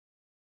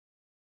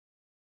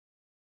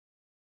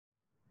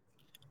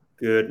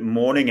Good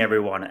morning,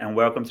 everyone, and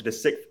welcome to the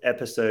sixth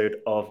episode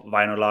of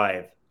Vainu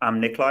Live. I'm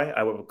Nikolai.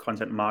 I work with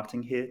content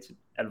marketing here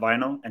at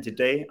Vainu, and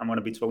today I'm going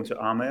to be talking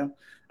to Amir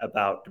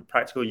about the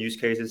practical use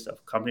cases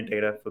of company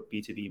data for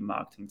B2B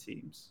marketing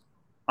teams.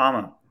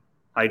 Amir,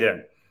 how you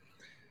doing?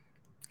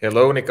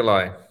 Hello,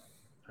 Nikolai.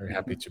 Very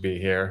happy to be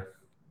here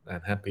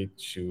and happy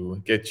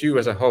to get you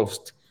as a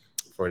host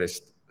for this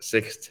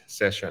sixth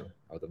session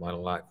of the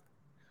Vainu Live.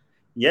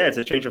 Yeah, it's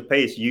a change of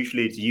pace.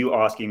 Usually it's you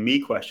asking me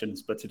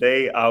questions, but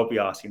today I'll be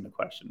asking the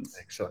questions.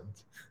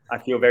 Excellent. I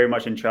feel very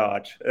much in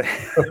charge.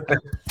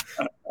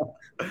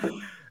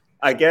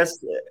 I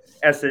guess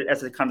as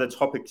the kind of the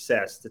topic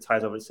says, the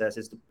title of it says,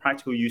 is the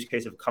practical use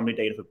case of company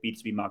data for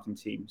B2B marketing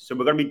teams. So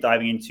we're going to be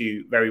diving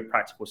into very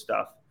practical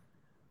stuff.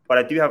 But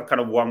I do have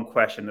kind of one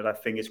question that I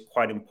think is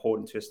quite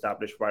important to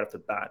establish right off the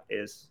bat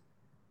is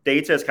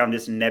data is kind of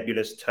this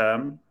nebulous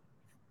term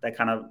that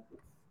kind of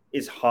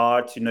is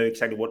hard to know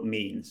exactly what it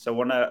means. So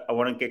I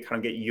want to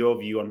get your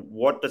view on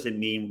what does it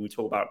mean when we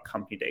talk about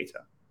company data?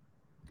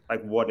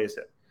 Like, what is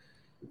it?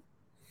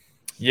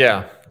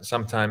 Yeah,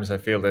 sometimes I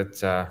feel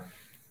that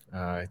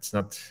it's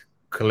not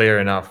clear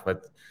enough,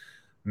 but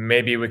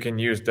maybe we can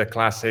use the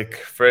classic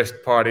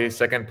first party,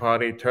 second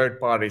party, third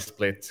party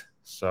split.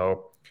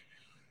 So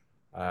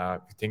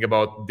if you think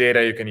about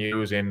data you can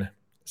use in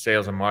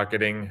sales and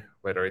marketing,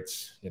 whether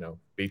it's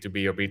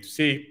B2B or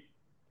B2C.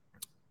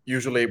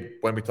 Usually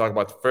when we talk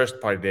about first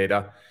party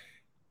data,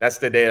 that's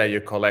the data you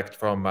collect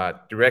from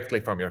directly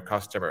from your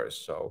customers.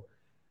 So,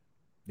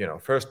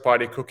 first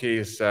party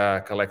cookies,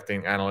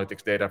 collecting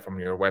analytics data from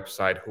your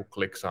website, who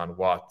clicks on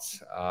what,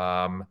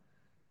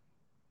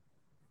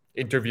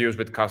 interviews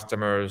with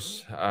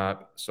customers,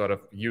 sort of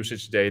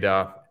usage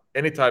data,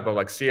 any type of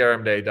like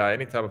CRM data,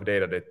 any type of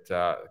data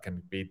that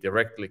can be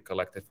directly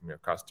collected from your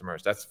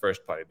customers. That's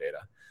first party data.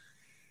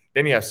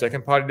 Then you have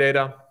second party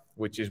data,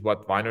 which is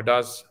what Vainu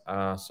does.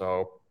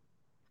 So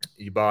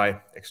you buy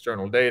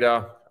external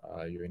data,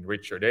 you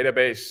enrich your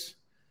database.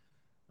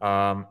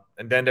 And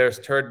then there's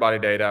third-party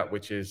data,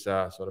 which is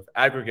sort of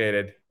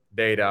aggregated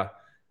data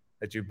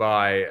that you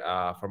buy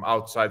from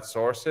outside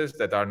sources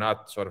that are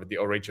not sort of the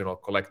original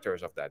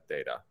collectors of that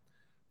data.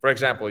 For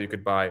example, you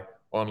could buy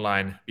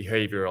online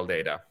behavioral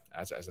data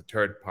as a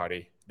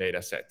third-party data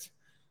set.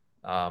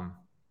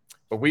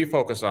 But we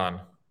focus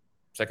on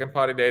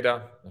second-party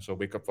data, so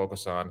we could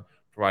focus on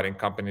providing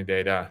company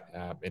data,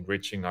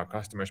 enriching our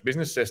customers'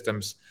 business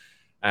systems.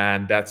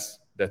 And that's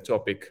the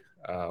topic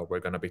we're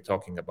going to be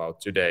talking about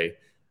today,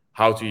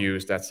 how to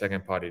use that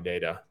second-party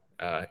data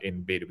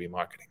in B2B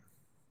marketing.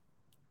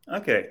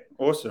 Okay,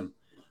 awesome.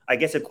 I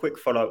guess a quick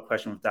follow-up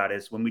question with that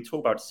is when we talk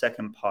about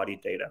second-party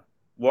data,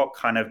 what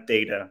kind of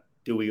data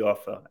do we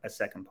offer as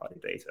second-party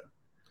data?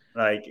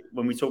 Like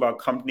when we talk about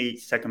company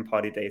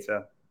second-party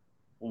data,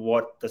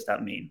 what does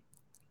that mean?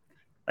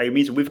 Like it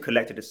means we've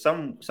collected it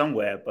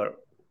somewhere,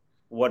 but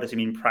what does it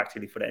mean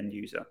practically for the end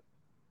user?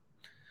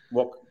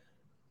 Well,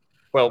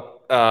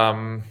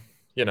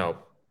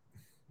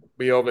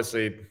 we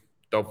obviously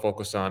don't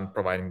focus on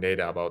providing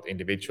data about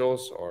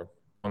individuals or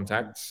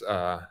contacts,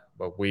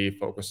 but we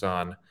focus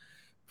on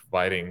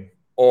providing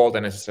all the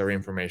necessary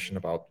information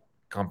about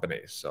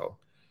companies. So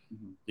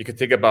you could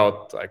think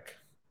about, like,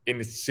 in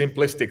its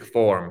simplistic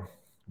form,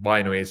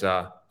 Vainu is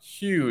a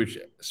huge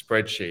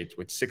spreadsheet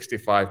with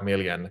 65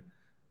 million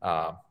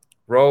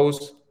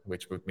rows,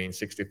 which would mean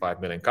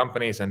 65 million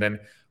companies, and then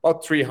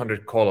about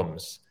 300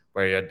 columns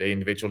where the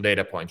individual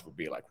data points would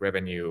be like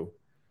revenue,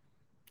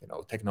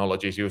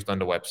 technologies used on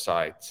the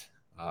website,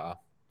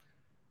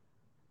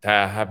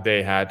 have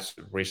they had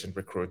recent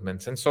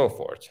recruitments, and so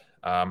forth.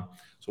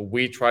 So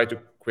we try to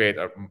create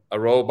a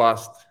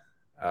robust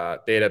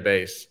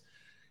database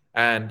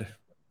and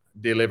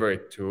deliver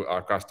it to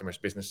our customers'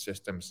 business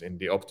systems in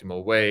the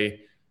optimal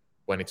way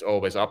when it's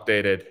always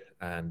updated,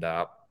 and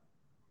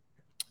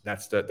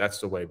that's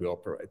the way we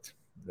operate.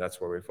 That's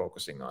what we're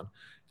focusing on.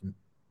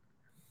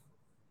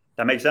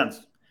 That makes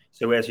sense.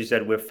 So as you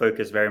said, we're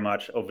focused very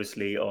much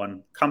obviously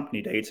on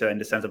company data in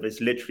the sense of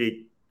it's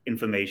literally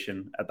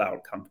information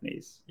about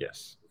companies.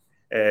 Yes.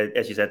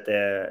 As you said,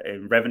 their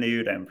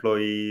revenue, their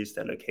employees,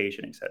 their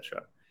location,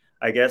 etc.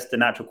 I guess the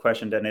natural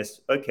question then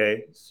is,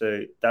 okay,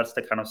 so that's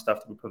the kind of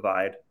stuff that we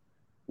provide.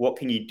 What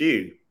can you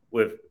do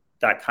with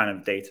that kind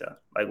of data?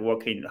 Like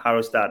how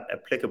is that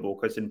applicable?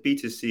 Because in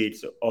B2C,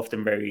 it's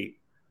often very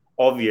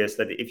obvious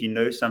that if you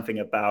know something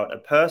about a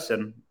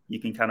person, you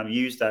can kind of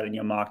use that in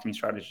your marketing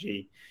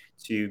strategy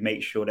to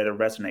make sure that it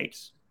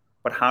resonates.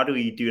 But how do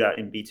you do that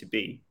in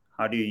B2B?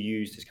 How do you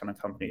use this kind of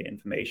company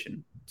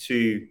information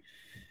to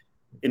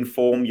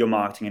inform your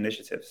marketing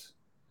initiatives?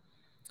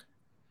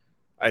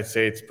 I'd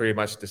say it's pretty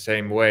much the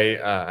same way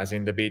as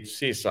in the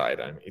B2C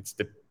side. I mean,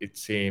 it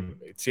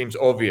seems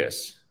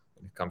obvious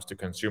when it comes to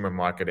consumer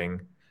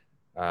marketing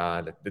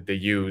that they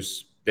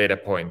use data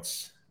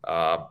points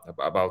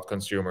about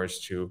consumers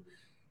to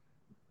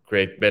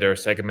create better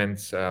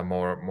segments,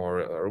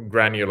 more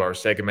granular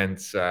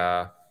segments,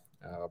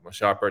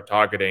 sharper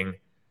targeting,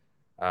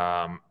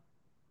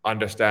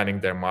 understanding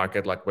their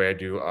market, like where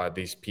do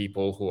these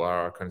people who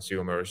are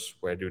consumers,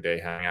 where do they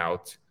hang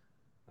out,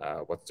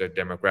 what's their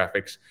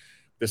demographics.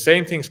 The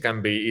same things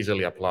can be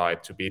easily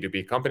applied to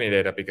B2B company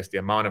data because the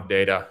amount of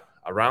data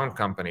around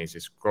companies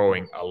is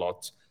growing a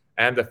lot.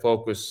 And the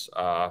focus,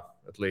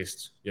 at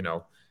least,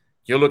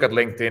 you look at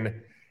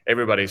LinkedIn,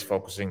 everybody's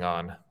focusing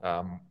on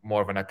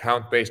more of an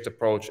account-based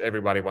approach.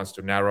 Everybody wants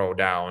to narrow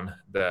down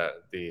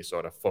the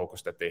sort of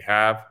focus that they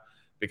have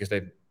because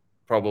they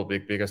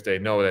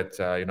know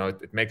that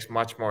it makes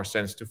much more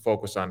sense to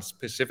focus on a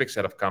specific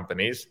set of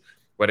companies,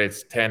 whether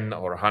it's 10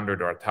 or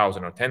 100 or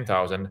 1,000 or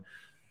 10,000,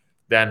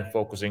 than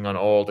focusing on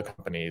all the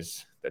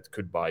companies that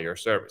could buy your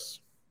service.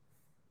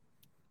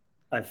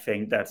 I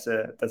think that's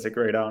a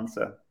great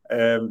answer.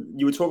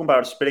 You were talking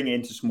about splitting it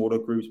into smaller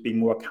groups, being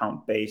more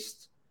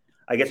account-based.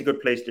 I guess a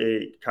good place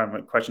to kind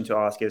of a question to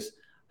ask is,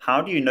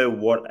 how do you know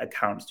what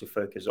accounts to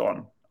focus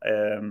on?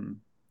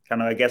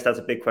 I guess that's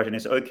a big question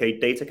is, okay,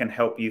 data can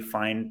help you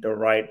find the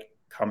right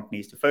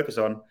companies to focus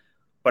on,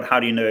 but how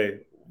do you know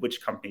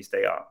which companies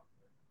they are?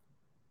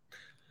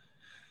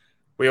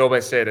 We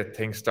always say that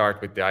things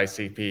start with the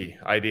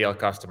ICP, ideal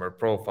customer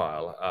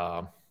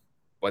profile.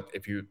 But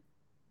if you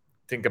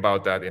think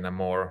about that in a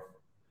more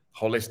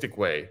holistic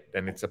way,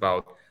 then it's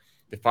about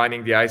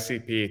defining the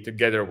ICP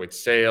together with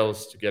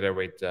sales, together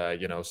with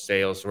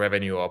sales,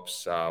 revenue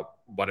ops,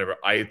 whatever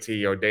IT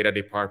or data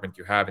department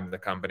you have in the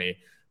company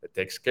that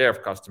takes care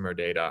of customer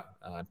data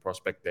and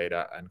prospect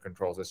data and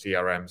controls the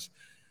CRMs,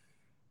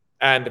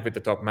 and with the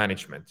top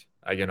management.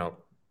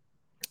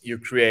 You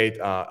create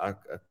a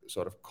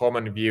sort of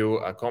common view,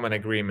 a common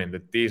agreement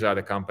that these are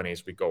the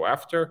companies we go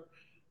after,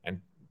 and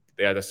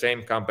they are the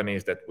same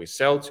companies that we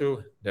sell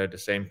to. They're the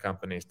same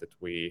companies that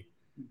we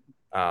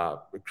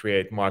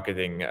create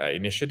marketing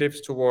initiatives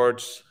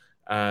towards,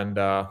 and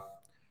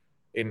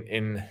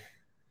in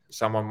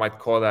someone might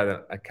call that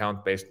an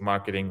account-based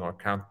marketing or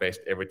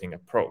account-based everything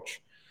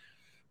approach.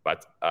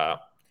 But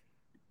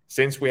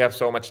since we have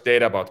so much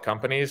data about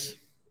companies,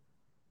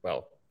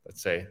 well,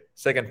 let's say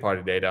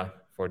second-party data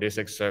for this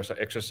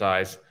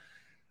exercise,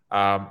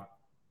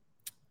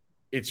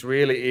 it's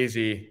really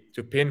easy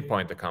to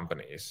pinpoint the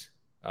companies.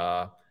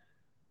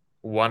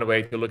 One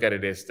way to look at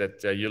it is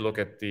that you look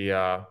at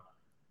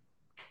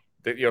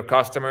your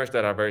customers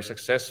that are very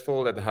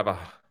successful, that have a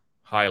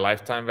high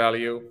lifetime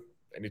value,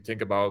 and you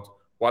think about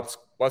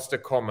what's the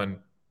common.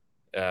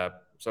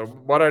 So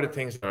what are the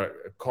things that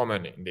are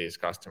common in these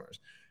customers?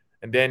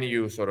 And then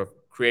you sort of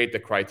create the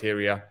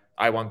criteria.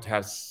 I want to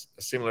have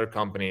similar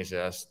companies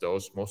as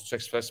those most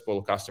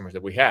successful customers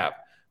that we have.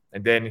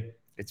 And then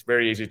it's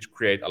very easy to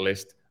create a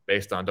list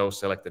based on those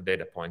selected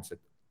data points that,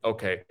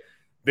 okay,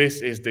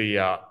 this is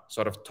the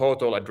sort of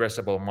total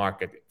addressable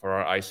market for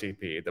our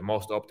ICP, the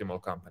most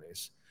optimal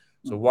companies.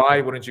 So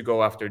why wouldn't you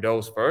go after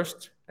those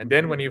first? And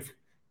then when you've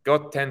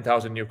got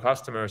 10,000 new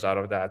customers out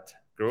of that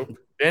group,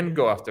 then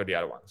go after the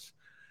other ones.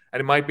 And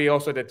it might be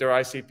also that their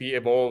ICP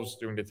evolves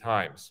during the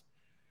times.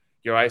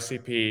 Your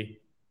ICP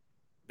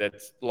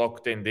that's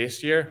locked in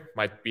this year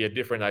might be a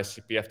different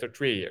ICP after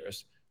 3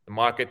 years. The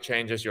market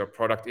changes, your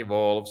product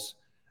evolves,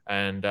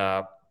 and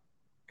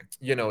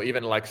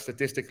even like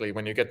statistically,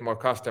 when you get more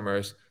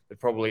customers, there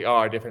probably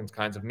are different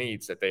kinds of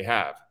needs that they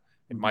have.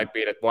 It might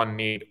be that one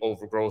need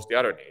overgrows the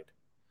other need.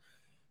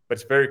 But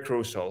it's very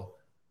crucial,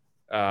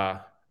 and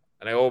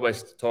I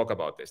always talk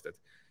about this, that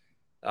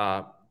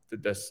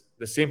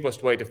the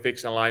simplest way to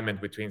fix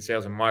alignment between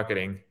sales and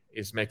marketing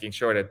is making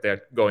sure that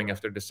they're going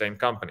after the same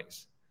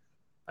companies.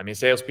 I mean,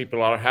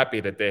 salespeople are happy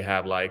that they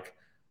have like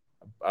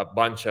a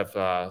bunch of,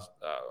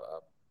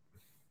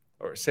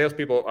 or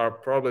salespeople are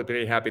probably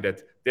pretty happy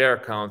that their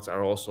accounts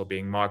are also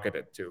being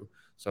marketed to,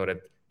 so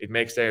that it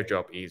makes their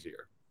job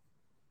easier.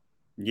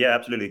 Yeah,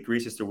 absolutely.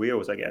 Greases the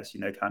wheels, I guess,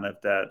 kind of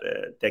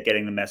that they're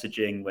getting the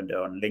messaging when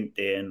they're on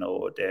LinkedIn,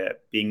 or they're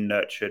being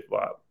nurtured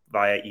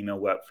via email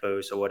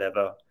workflows or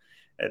whatever.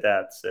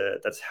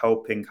 That's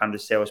helping kind of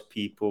the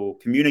salespeople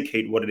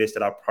communicate what it is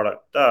that our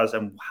product does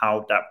and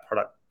how that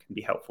product can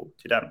be helpful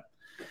to them.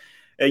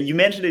 You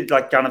mentioned it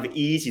like kind of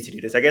easy to do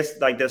this. I guess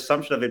like the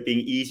assumption of it being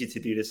easy to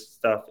do this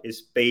stuff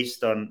is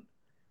based on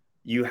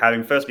you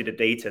having firstly the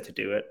data to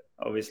do it,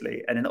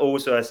 obviously, and then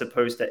also I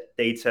suppose that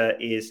data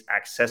is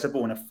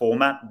accessible in a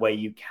format where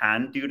you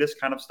can do this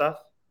kind of stuff.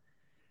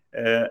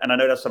 And I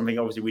know that's something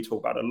obviously we talk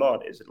about a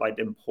lot, is like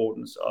the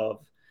importance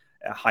of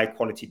a high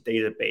quality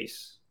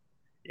database,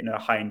 a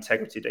high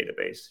integrity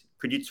database.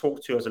 Could you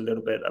talk to us a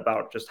little bit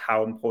about just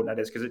how important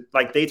that is? Because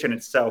like data in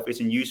itself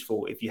isn't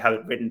useful if you have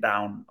it written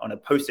down on a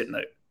post-it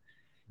note.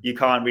 You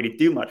can't really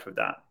do much with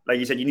that. Like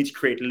you said, you need to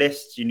create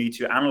lists, you need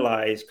to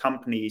analyze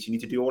companies, you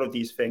need to do all of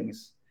these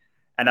things.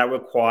 And that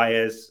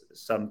requires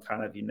some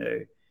kind of,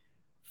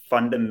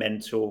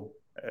 fundamental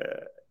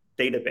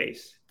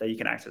database that you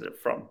can access it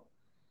from,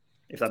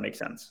 if that makes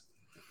sense.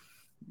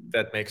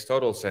 That makes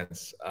total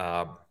sense.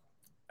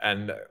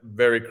 And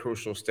very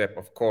crucial step,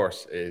 of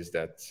course, is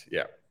that,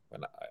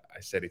 when I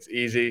said it's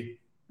easy,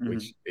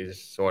 which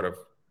is sort of,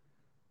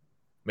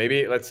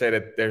 maybe let's say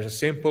that there's a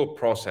simple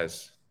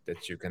process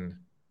that you can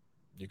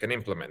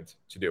implement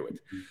to do it.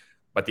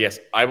 But yes,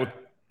 I would,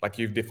 like,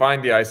 you've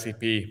defined the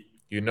ICP,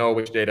 you know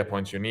which data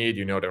points you need,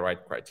 you know the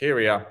right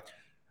criteria.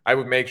 I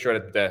would make sure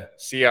that the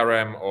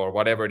CRM or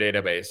whatever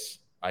database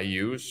I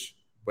use,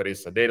 whether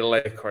it's a data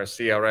lake or a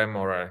CRM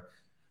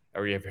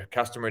or you have your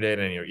customer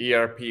data and your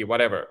ERP,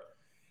 whatever,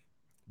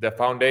 the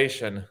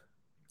foundation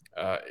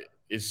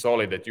is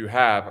solid, that you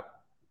have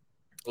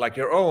like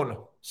your own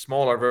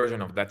smaller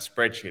version of that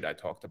spreadsheet I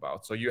talked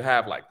about. So you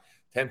have like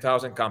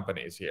 10,000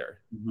 companies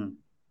here. Mm-hmm.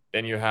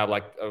 Then you have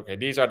like, okay,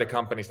 these are the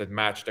companies that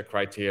match the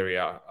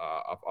criteria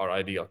of our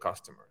ideal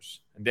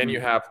customers. And then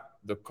you have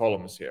the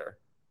columns here.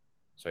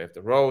 So you have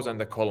the rows and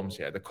the columns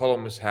here. The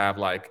columns have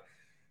like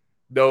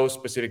those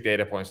specific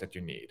data points that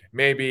you need.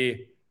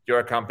 Maybe you're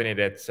a company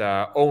that's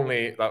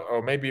only,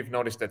 or maybe you've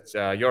noticed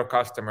that your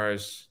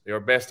customers, your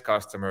best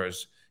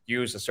customers,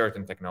 use a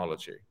certain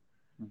technology.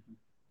 Mm-hmm.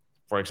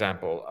 For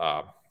example,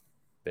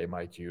 they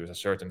might use a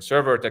certain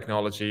server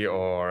technology,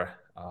 or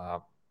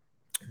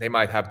they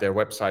might have their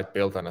website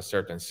built on a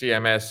certain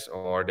CMS,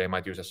 or they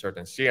might use a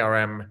certain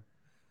CRM.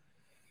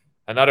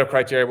 Another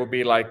criteria would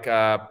be like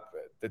that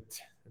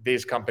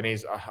these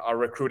companies are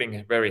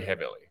recruiting very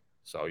heavily.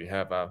 So you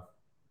have a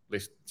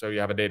list, so you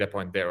have a data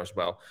point there as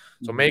well.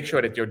 So make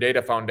sure that your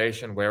data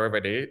foundation, wherever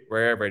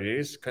it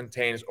is,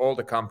 contains all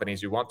the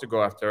companies you want to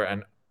go after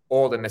and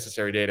all the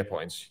necessary data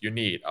points you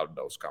need out of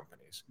those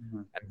companies.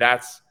 Mm-hmm. And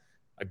that's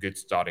a good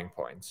starting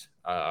point.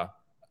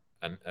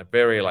 And a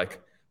very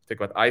like, think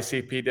about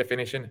ICP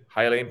definition,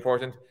 highly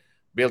important.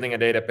 Building a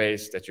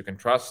database that you can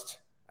trust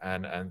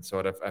and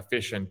sort of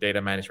efficient data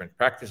management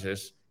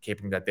practices,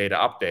 keeping that data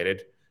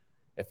updated.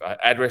 If an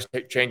address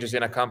changes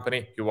in a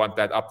company, you want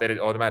that updated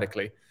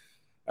automatically.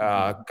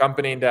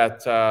 Company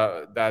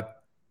that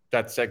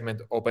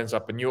segment opens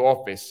up a new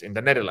office in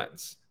the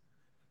Netherlands,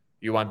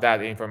 you want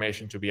that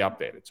information to be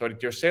updated so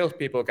that your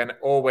salespeople can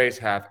always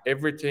have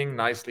everything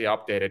nicely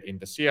updated in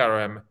the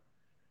CRM,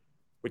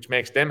 which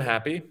makes them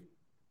happy.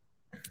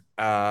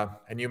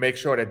 And you make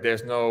sure that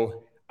there's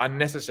no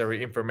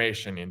unnecessary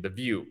information in the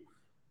view.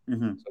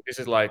 Mm-hmm. So this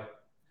is like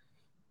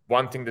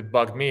one thing that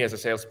bugged me as a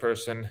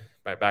salesperson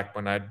back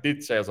when I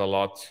did sales a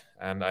lot,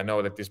 and I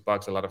know that this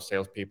bugs a lot of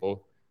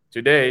salespeople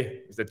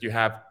today, is that you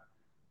have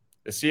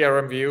the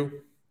CRM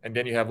view, and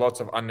then you have lots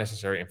of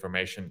unnecessary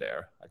information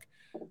there. Like,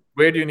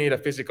 where do you need a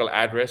physical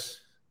address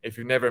if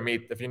you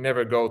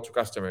never go to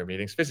customer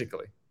meetings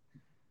physically?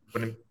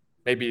 When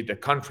maybe the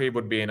country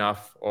would be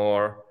enough,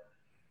 or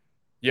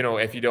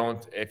if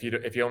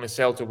you only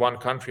sell to one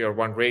country or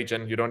one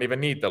region, you don't even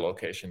need the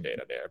location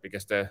data there,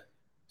 because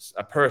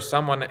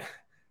someone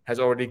has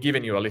already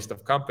given you a list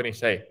of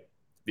companies. Hey,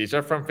 these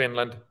are from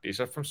Finland, these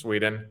are from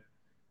Sweden.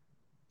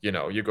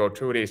 You go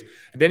through these,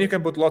 and then you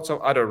can put lots of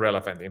other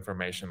relevant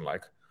information,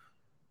 like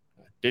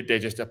did they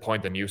just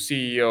appoint a new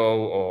CEO,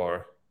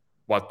 or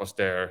what was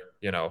their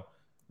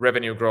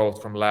revenue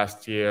growth from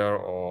last year,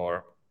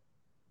 or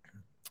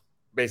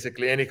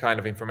basically any kind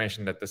of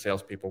information that the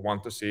salespeople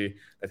want to see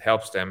that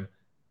helps them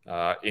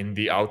in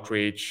the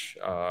outreach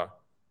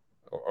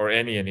or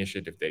any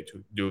initiative they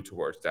do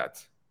towards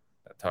that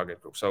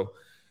target group. So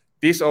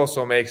this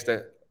also makes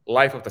the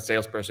life of the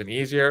salesperson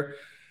easier,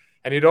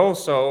 and it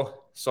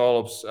also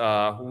solves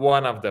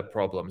one of the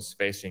problems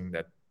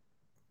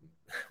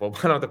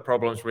one of the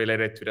problems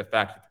related to the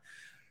fact that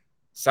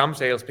some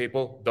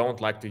salespeople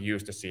don't like to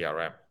use the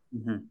CRM.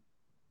 Mm-hmm.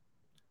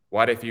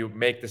 What if you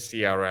make the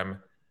CRM,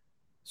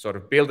 sort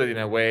of build it in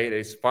a way that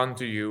it's fun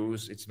to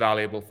use, it's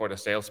valuable for the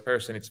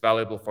salesperson, it's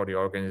valuable for the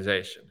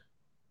organization.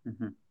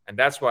 Mm-hmm. And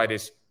that's why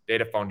this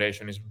data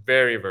foundation is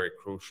very, very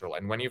crucial.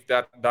 And when you've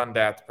done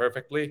that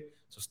perfectly,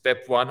 so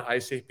step one,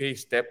 ICP,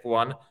 step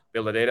one,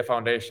 build a data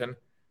foundation,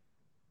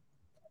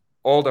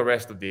 all the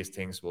rest of these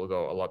things will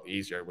go a lot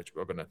easier, which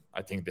we're going to,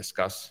 I think,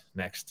 discuss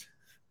next.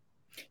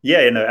 Yeah,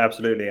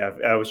 absolutely.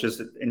 I was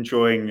just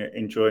enjoying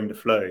the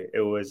flow.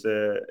 It was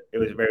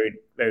very,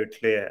 very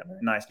clear,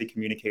 nicely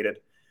communicated.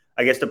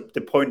 I guess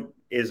the point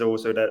is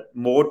also that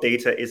more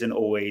data isn't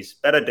always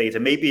better data.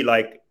 Maybe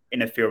like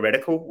in a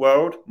theoretical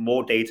world,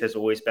 more data is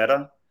always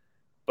better.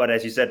 But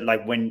as you said,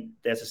 like when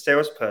there's a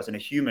salesperson, a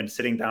human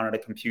sitting down at a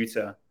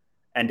computer,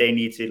 and they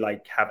need to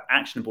like have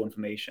actionable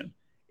information,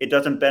 it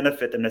doesn't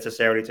benefit them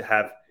necessarily to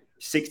have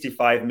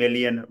 65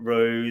 million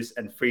rows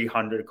and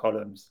 300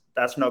 columns.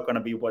 That's not going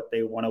to be what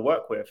they want to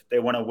work with. They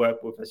want to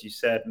work with, as you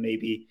said,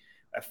 maybe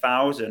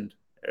 1,000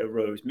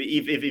 rows,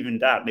 if even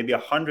that, maybe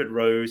 100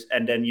 rows,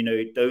 and then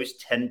those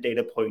 10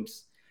 data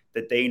points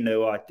that they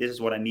know are, this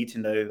is what I need to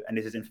know, and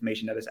this is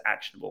information that is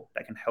actionable,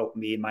 that can help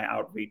me in my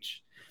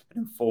outreach, that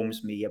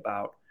informs me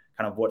about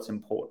kind of what's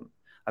important.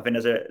 I think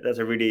that's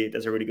a really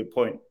good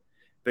point,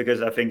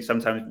 because I think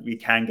sometimes we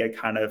can get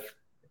kind of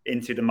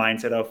into the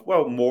mindset of,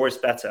 well, more is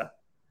better,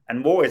 and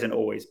more isn't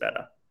always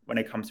better when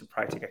it comes to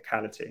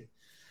practicality.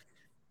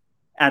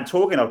 And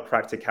talking of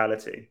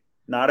practicality,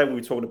 now that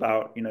we've talked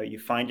about, you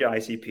find your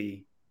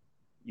ICP,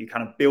 you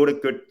kind of build a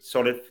good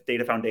solid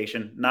data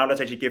foundation. Now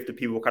let's actually give the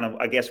people kind of,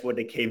 I guess, what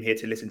they came here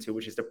to listen to,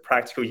 which is the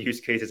practical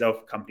use cases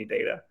of company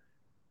data.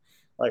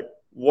 Like,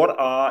 what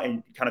are,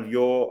 in kind of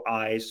your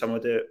eyes, some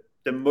of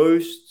the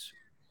most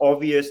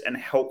obvious and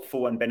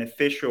helpful and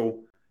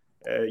beneficial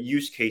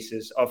use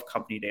cases of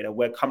company data,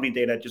 where company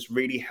data just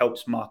really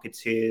helps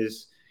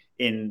marketeers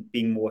in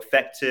being more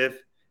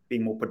effective,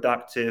 being more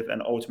productive,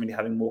 and ultimately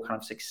having more kind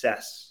of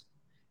success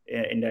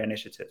in their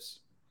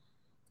initiatives?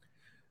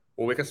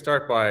 Well, we can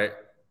start by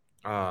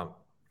sort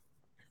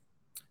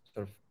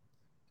of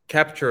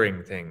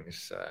capturing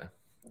things.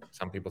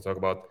 Some people talk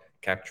about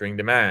capturing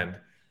demand.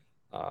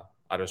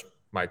 Others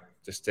might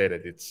just say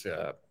that it's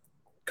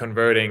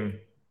converting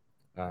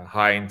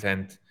high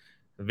intent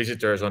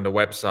visitors on the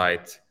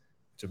website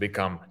to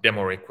become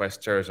demo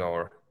requesters,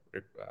 or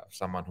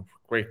someone who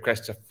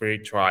requests a free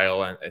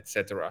trial, and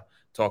etc.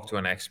 Talk to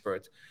an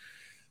expert.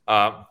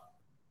 Like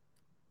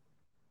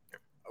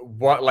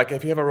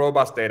if you have a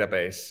robust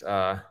database,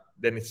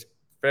 then it's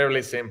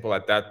fairly simple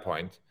at that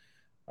point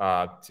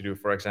to do,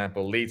 for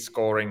example, lead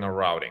scoring or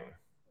routing.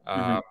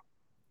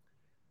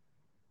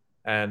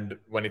 And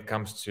when it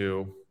comes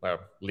to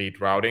lead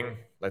routing,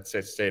 let's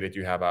say that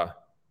you have a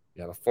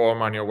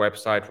form on your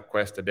website,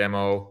 request a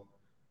demo,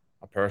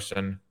 a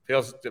person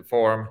fills the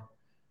form,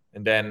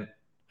 and then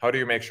how do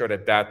you make sure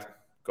that that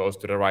goes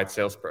to the right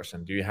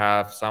salesperson? Do you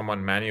have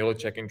someone manually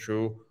checking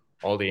through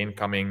all the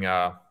incoming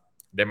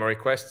demo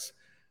requests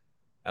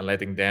and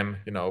letting them,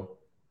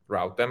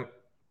 route them?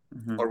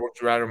 Or would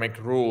you rather make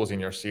rules in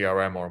your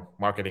CRM or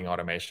marketing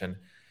automation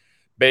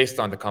based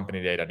on the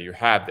company data that you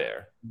have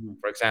there?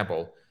 For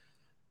example,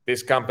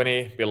 this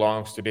company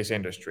belongs to this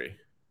industry.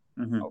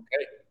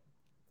 Okay,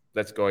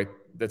 let's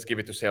give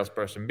it to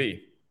salesperson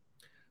B.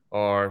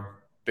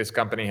 Or this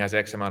company has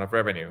X amount of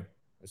revenue.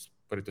 Let's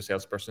put it to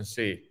salesperson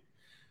C.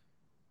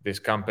 This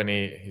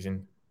company is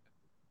in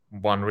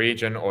one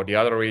region or the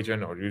other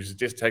region, or uses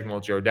this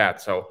technology or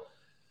that. So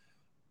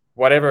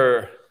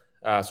whatever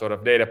sort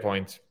of data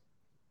point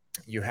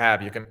you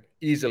have, you can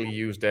easily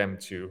use them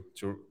to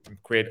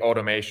create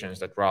automations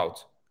that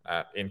route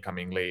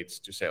incoming leads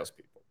to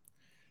salespeople.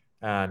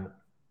 And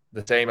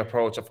the same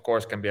approach, of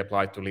course, can be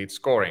applied to lead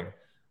scoring.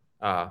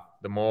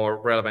 The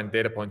more relevant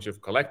data points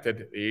you've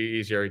collected, the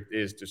easier it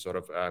is to sort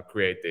of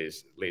create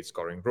these lead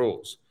scoring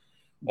rules.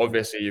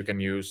 Obviously, you can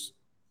use,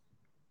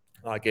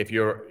 like if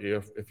you're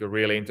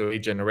really into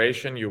lead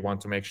generation, you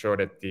want to make sure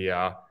that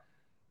the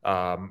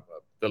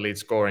lead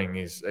scoring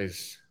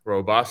is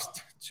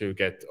robust to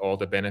get all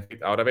the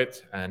benefit out of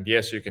it. And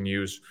yes, you can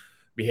use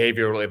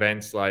behavioral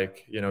events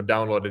like,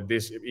 downloaded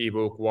this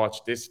ebook,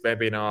 watch this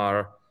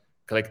webinar,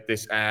 click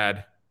this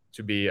ad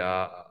to be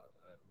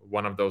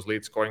one of those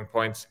lead scoring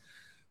points.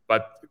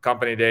 But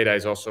company data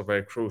is also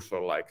very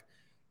crucial. Like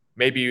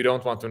maybe you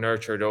don't want to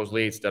nurture those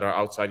leads that are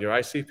outside your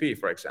ICP,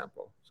 for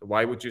example. So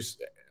why would you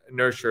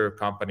nurture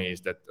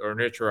companies or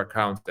nurture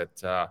accounts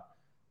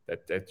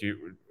that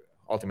you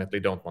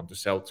ultimately don't want to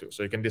sell to?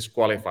 So you can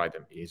disqualify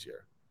them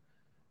easier.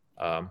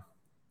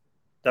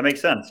 That makes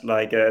sense.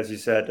 Like as you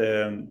said,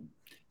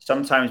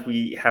 sometimes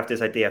we have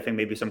this idea. I think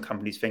maybe some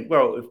companies think,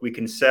 well, if we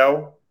can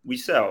sell, we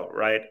sell,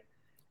 right?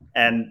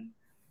 And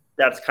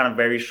that's kind of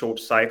very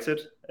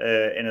short-sighted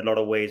in a lot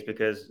of ways,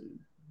 because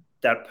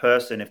that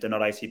person, if they're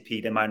not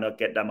ICP, they might not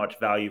get that much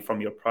value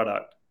from your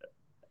product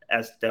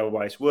as they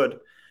otherwise would.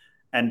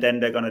 And then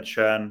they're going to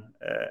churn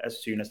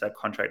as soon as that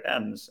contract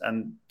ends.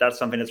 And that's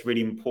something that's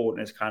really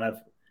important, is kind of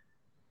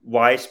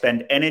why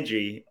spend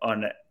energy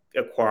on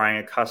acquiring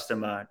a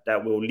customer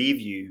that will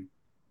leave you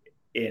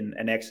in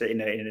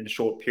a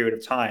short period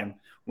of time,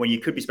 when you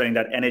could be spending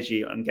that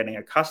energy on getting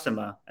a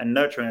customer and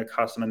nurturing a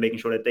customer, making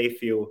sure that they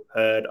feel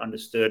heard,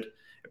 understood,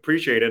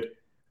 appreciated,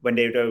 when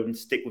they don't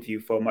stick with you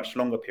for a much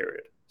longer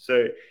period.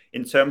 So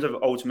in terms of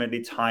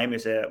ultimately time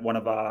is one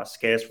of our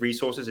scarce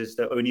resources. It's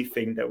the only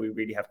thing that we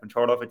really have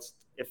control of. It's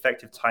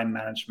effective time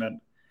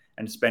management,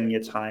 and spending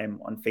your time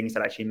on things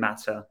that actually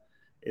matter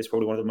is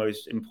probably one of the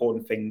most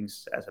important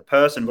things as a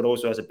person, but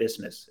also as a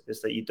business,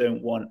 is that you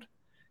don't want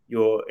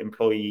your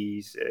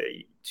employees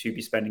to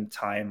be spending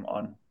time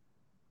on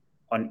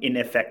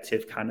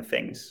ineffective kind of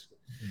things.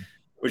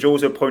 Which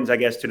also points, I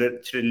guess, to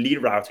the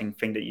lead routing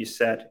thing that you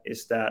said,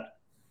 is that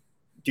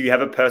do you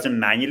have a person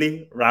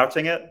manually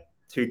routing it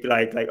to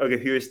like okay,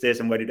 who is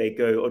this and where do they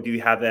go? Or do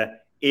you have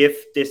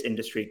if this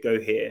industry, go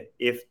here?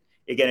 If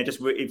again,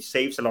 it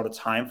saves a lot of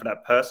time for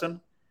that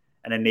person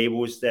and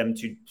enables them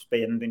to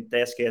spend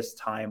their scarce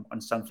time on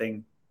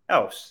something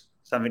else,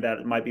 something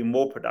that might be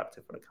more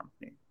productive for the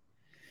company.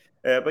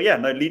 But yeah,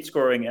 no, lead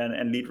scoring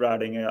and lead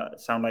routing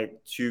sound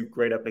like two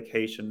great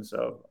applications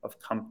of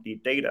company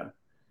data.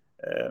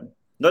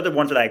 Not the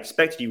ones that I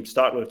expected you would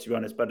start with, to be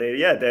honest, but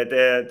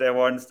they're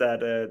ones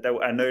that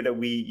I know that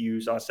we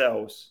use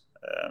ourselves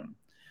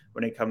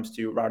when it comes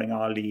to routing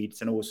our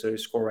leads and also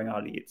scoring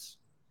our leads.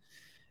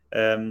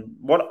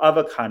 What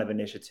other kind of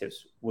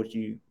initiatives would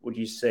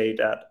you say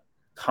that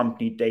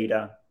company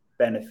data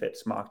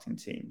benefits marketing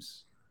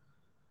teams?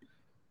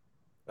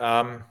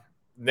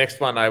 Next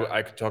one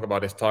I could talk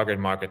about is target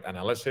market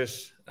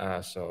analysis.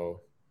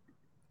 So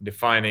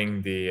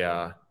defining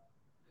the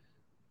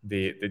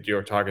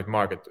your target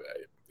market.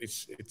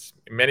 It's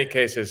in many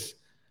cases,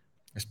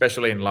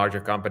 especially in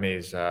larger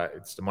companies,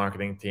 it's the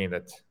marketing team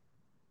that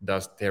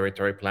does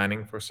territory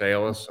planning for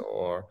sales,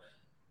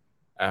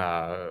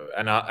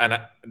 and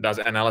does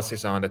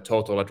analysis on the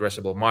total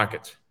addressable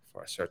market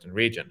for a certain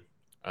region.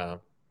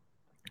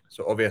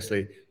 So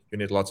obviously, you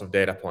need lots of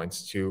data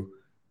points to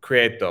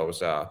create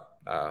those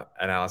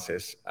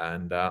analysis.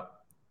 And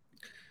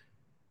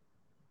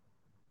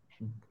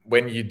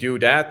when you do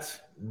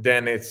that,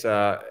 then it's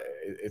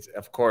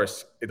of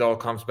course, it all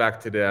comes back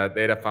to the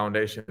data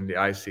foundation and the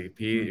ICP.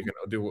 Mm-hmm. You can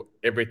do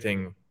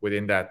everything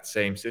within that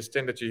same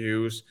system that you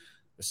use,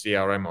 the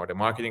CRM or the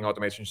marketing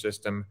automation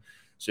system.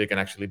 So you can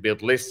actually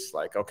build lists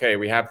like, okay,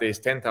 we have these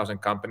 10,000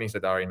 companies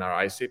that are in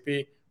our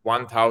ICP.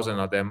 1,000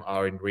 of them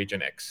are in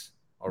region X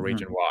or mm-hmm.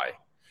 region Y.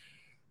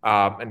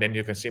 And then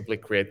you can simply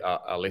create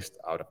a list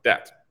out of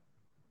that.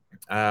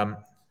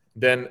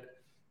 Then,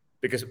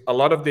 because a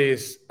lot of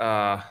these,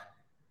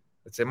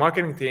 let's say,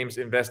 marketing teams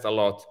invest a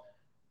lot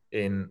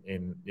in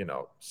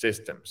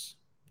systems.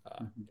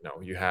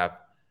 You have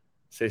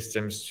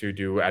systems to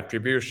do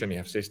attribution, you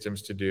have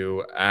systems to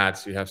do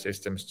ads, you have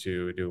systems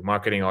to do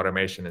marketing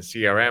automation and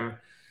CRM.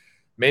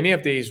 Many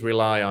of these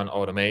rely on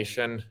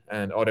automation,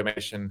 and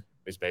automation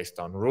is based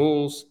on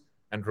rules,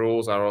 and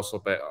rules are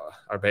also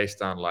are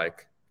based on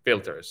like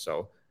filters.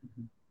 So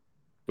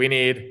we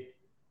need,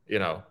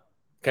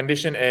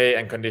 condition A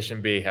and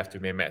condition B have to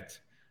be met,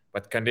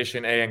 but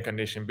condition A and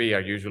condition B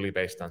are usually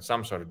based on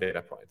some sort of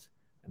data point.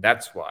 And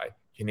that's why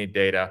you need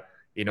data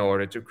in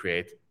order to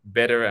create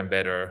better and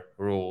better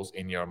rules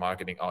in your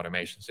marketing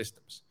automation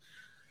systems.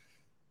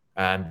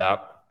 And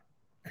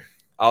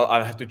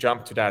I'll have to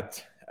jump to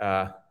that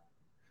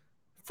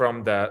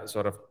from the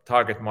sort of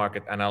target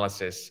market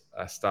analysis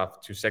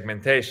stuff to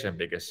segmentation,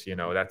 because,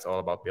 that's all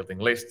about building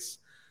lists.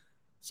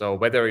 So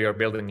whether you're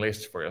building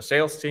lists for your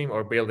sales team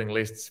or building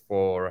lists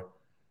for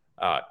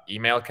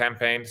email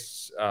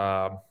campaigns,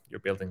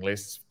 you're building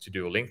lists to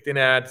do LinkedIn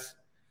ads,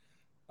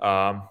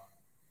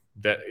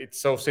 that it's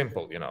so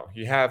simple.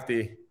 You have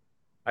the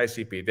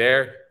ICP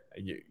there,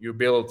 you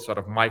build sort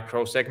of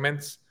micro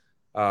segments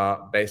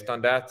based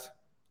on that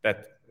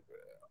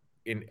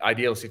in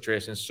ideal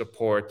situations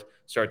support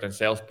certain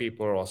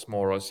salespeople or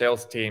smaller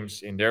sales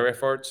teams in their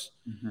efforts.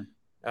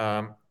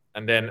 Mm-hmm.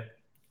 And then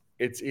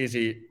it's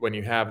easy when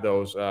you have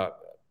those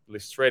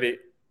lists ready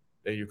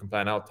that you can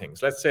plan out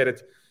things. Let's say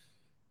that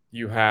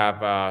you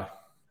have a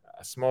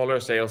smaller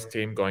sales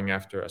team going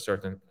after a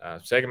certain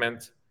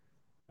segment,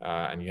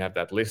 and you have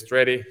that list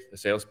ready. The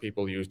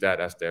salespeople use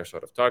that as their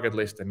sort of target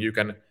list, and you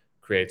can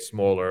create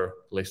smaller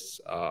lists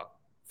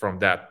from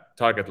that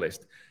target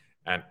list.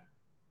 And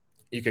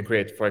you can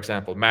create, for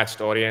example,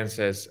 matched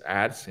audiences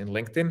ads in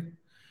LinkedIn,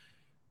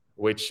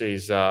 which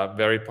is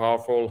very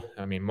powerful.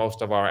 I mean,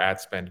 most of our ad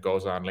spend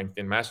goes on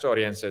LinkedIn matched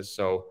audiences.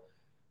 So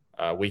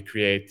we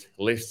create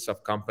lists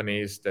of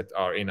companies that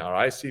are in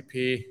our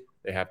ICP.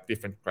 They have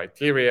different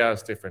criteria,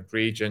 different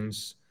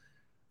regions,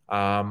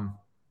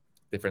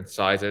 different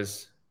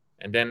sizes.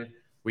 And then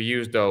we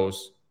use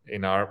those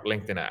in our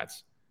LinkedIn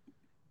ads.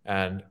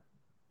 And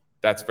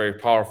that's very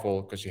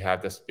powerful because you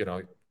have this,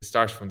 it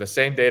starts from the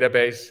same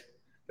database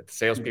that the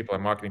salespeople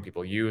and marketing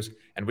people use.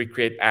 And we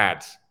create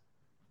ads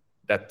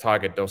that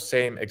target those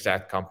same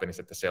exact companies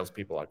that the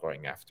salespeople are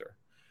going after.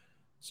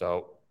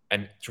 So,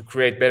 and to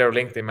create better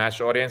LinkedIn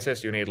matched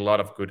audiences, you need a lot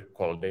of good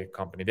quality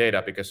company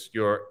data, because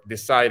you're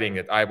deciding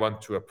that I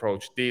want to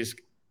approach these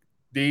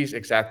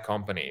exact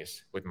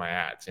companies with my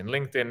ads in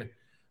LinkedIn.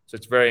 So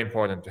it's very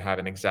important to have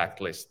an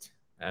exact list.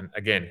 And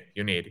again,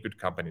 you need good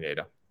company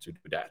data to do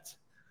that.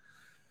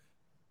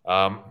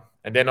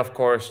 And then, of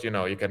course, you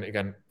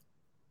can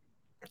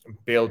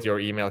build your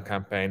email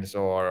campaigns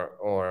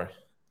or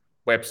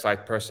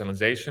website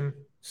personalization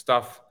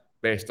stuff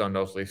based on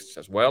those lists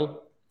as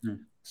well.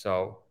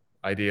 So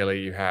ideally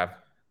you have,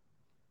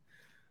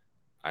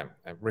 I'm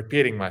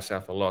repeating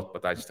myself a lot,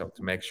 but I just have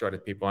to make sure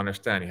that people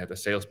understand. You have the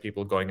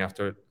salespeople going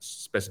after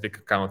specific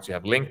accounts. You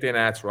have LinkedIn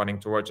ads running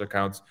towards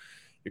accounts.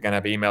 You can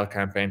have email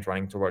campaigns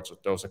running towards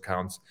those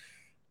accounts.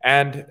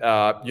 And,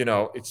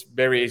 it's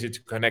very easy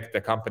to connect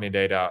the company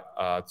data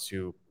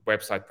to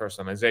website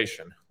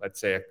personalization. Let's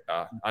say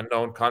an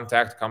unknown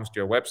contact comes to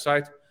your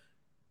website,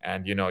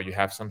 and, you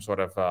have some sort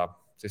of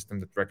system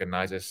that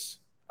recognizes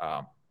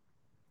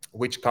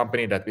which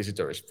company that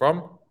visitor is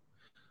from.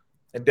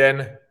 And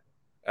then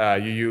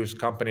you use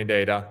company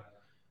data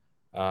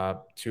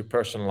to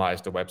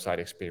personalize the website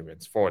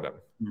experience for them.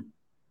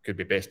 Could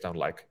be based on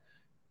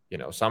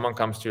someone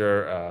comes to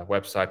your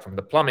website from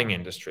the plumbing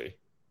industry,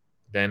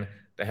 then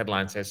the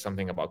headline says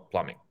something about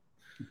plumbing.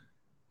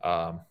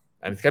 And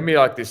it can be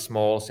like these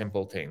small,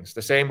 simple things.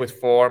 The same with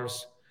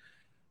forms.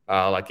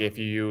 Like if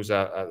you use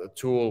a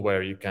tool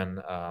where you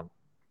can a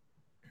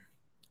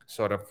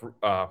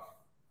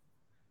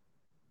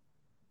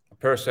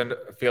person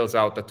fills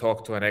out the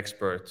talk to an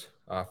expert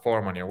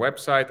form on your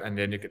website, and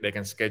then they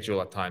can schedule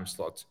a time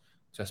slot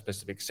to a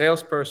specific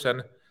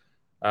salesperson.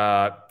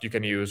 You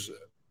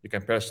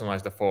can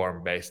personalize the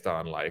form based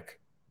on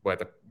where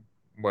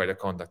the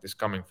contact is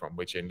coming from,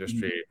 which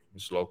industry,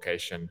 which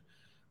location,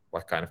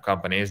 what kind of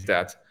company is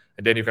that,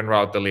 and then you can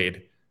route the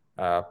lead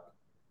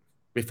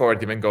before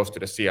it even goes to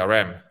the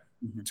CRM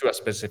to a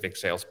specific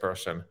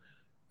salesperson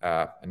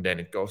and then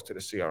it goes to the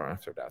CRM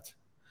after that.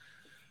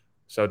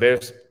 So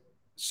there's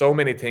so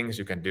many things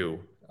you can do,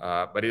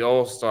 but it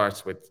all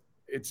starts with,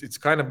 it's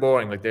kind of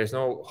boring. Like there's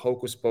no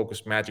hocus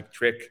pocus magic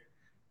trick.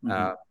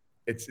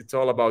 It's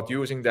all about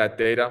using that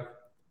data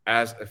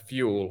as a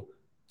fuel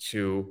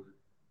to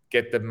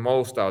get the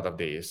most out of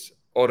these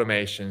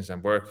automations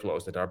and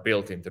workflows that are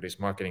built into this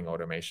marketing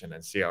automation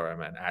and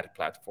CRM and ad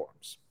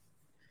platforms.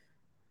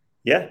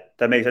 Yeah,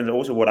 that makes sense.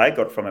 Also, what I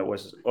got from it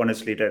was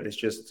honestly that it's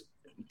just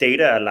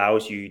data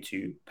allows you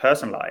to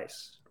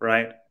personalize,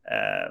 right?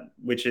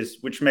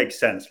 Which makes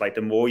sense. Like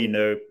the more you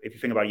know, if you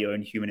think about your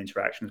own human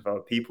interactions with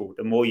other people,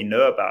 the more you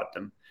know about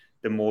them,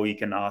 the more you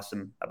can ask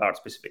them about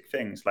specific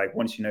things. Like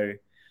once you know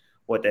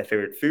what their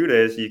favorite food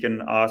is, you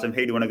can ask them,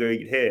 "Hey, do you want to go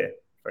eat here?"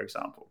 For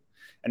example.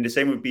 And the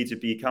same with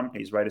B2B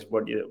companies, right? Is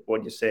what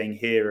you're saying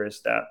here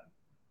is that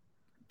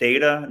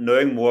data,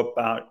 knowing more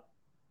about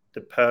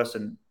the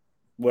person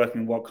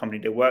working what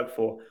company they work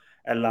for,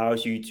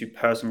 allows you to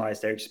personalize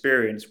their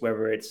experience,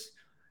 whether it's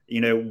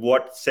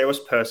what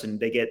salesperson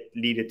they get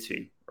leaded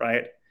to,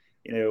 right?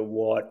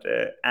 What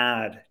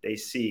ad they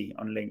see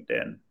on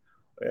LinkedIn,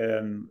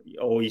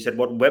 or you said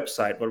what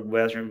website, what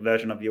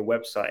version of your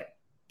website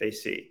they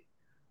see.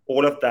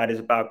 All of that is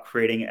about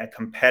creating a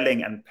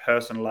compelling and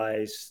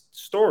personalized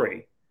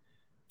story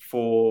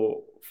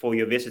for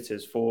your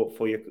visitors,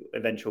 for your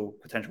eventual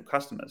potential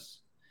customers.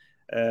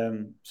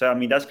 So I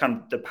mean, that's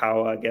kind of the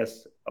power, I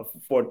guess, of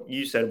what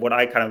you said. What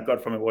I kind of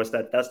got from it was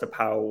that that's the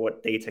power of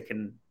what data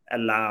can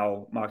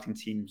allow marketing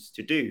teams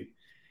to do.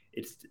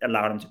 It's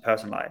allow them to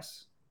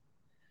personalize,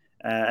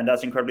 and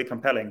that's incredibly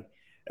compelling.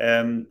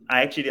 I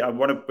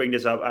want to bring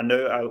this up. I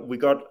know we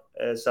got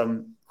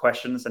some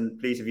questions, and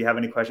please, if you have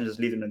any questions, just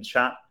leave them in the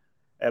chat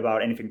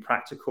about anything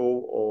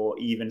practical or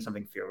even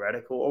something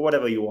theoretical or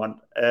whatever you want.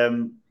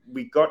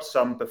 We got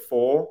some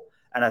before,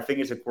 and I think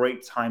it's a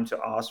great time to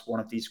ask one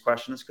of these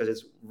questions because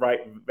it's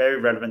very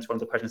relevant to one of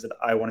the questions that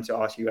I wanted to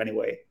ask you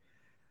anyway.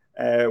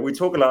 We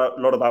talk a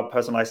lot about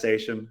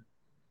personalization,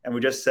 and we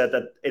just said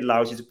that it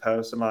allows you to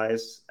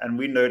personalize. And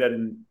we know that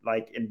in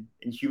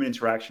human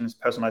interactions,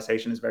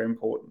 personalization is very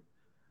important.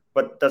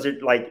 But does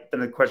it then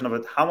the question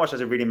of how much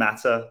does it really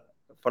matter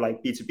for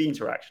B2B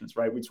interactions,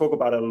 right? We talk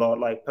about it a lot,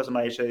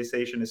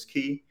 personalization is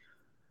key.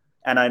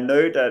 And I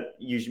know that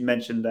you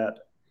mentioned that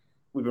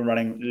we've been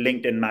running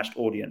LinkedIn matched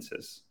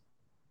audiences.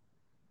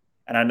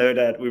 And I know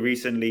that we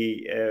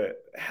recently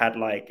had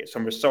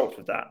some results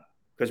with that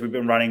because we've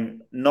been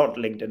running not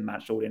LinkedIn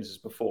matched audiences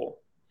before.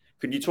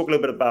 Could you talk a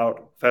little bit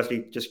about,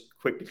 firstly, just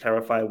quickly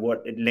clarify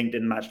what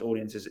LinkedIn matched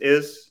audiences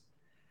is,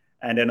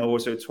 and then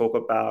also talk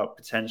about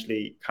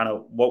potentially kind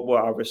of what were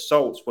our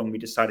results when we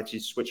decided to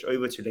switch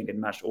over to LinkedIn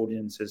matched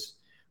audiences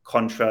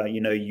contra,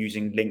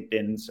 using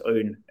LinkedIn's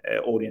own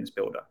audience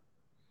builder?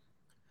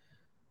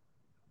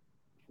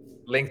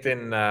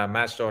 LinkedIn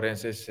matched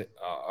audiences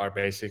are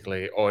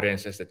basically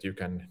audiences that you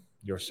can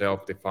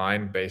yourself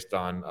define based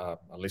on a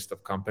list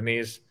of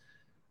companies.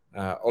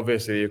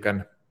 Obviously, you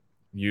can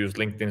use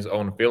LinkedIn's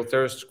own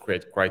filters to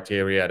create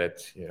criteria that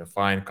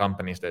find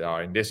companies that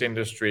are in this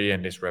industry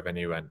and this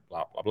revenue and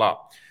blah blah blah.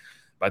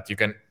 But you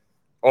can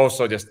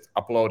also just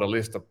upload a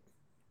list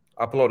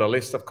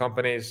of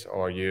companies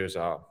or use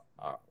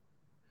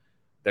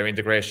their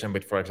integration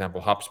with, for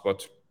example,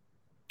 HubSpot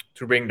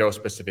to bring those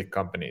specific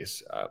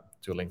companies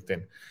to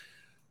LinkedIn.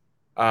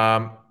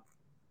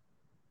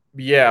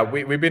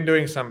 We've been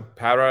doing some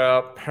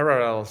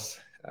parallels.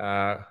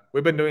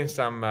 We've been doing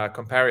some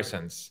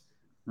comparisons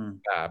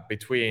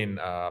between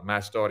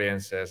matched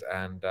audiences,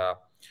 and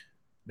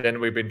then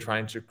we've been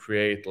trying to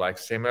create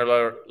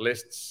similar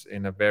lists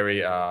in a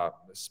very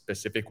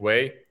specific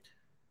way,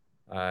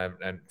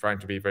 and trying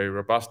to be very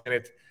robust in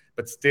it.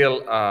 But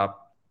still,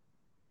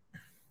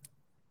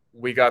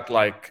 we got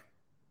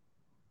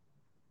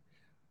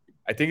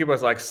I think it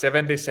was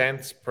 70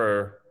 cents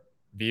per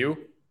view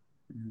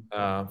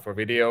for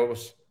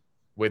videos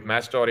with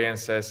matched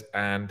audiences,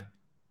 and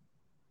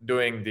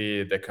doing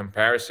the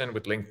comparison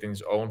with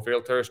LinkedIn's own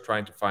filters,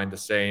 trying to find the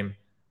same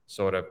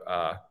sort of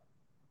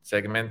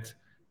segment,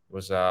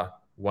 was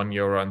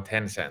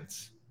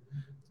 €1.10.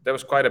 There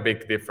was quite a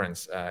big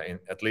difference in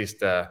at least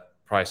the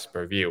price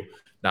per view.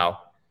 Now,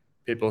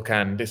 people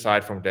can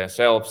decide from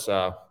themselves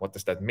what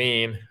does that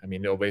mean. I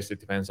mean, it obviously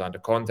depends on the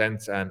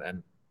content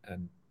and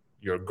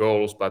your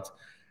goals, but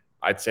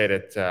I'd say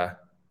that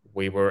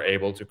we were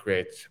able to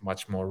create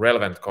much more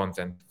relevant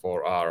content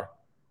for our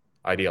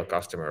ideal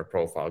customer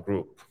profile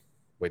group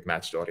with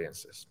matched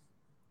audiences.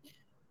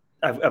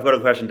 I've got a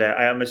question there.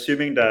 I am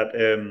assuming that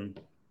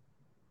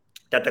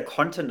that the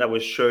content that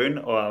was shown,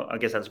 or I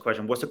guess that's a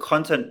question, was the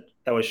content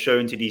that was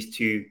shown to these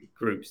two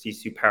groups,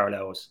 these two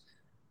parallels,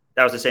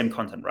 that was the same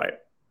content, right?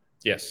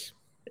 Yes.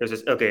 It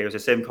was it was the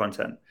same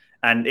content,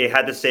 and it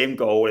had the same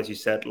goal, as you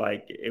said.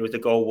 The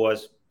goal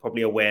was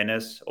probably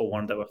awareness or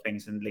one of the other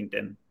things in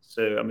LinkedIn.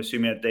 So I'm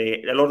assuming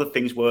that a lot of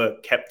things were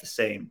kept the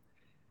same.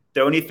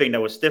 The only thing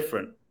that was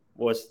different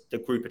was the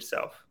group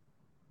itself.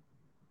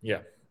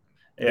 Yeah.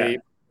 Yeah.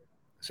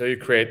 So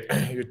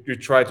you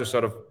try to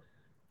sort of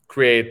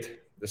create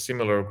a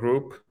similar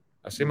group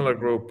a similar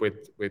group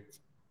with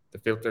the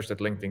filters that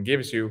LinkedIn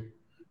gives you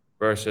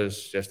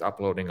versus just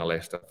uploading a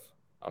list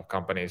of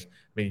companies.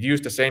 I mean, you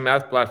use the same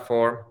ad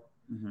platform,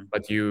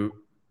 but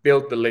you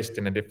build the list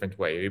in a different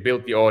way. You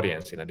build the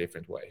audience in a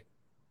different way.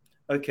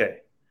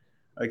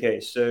 Okay,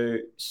 so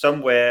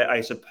somewhere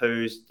I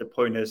suppose the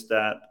point is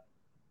that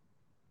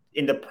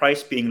in the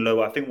price being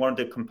lower, I think one of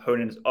the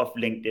components of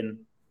LinkedIn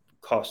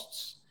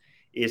costs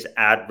is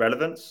ad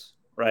relevance,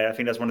 right? I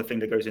think that's one of the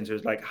things that goes into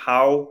is like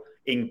how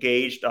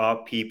engaged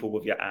are people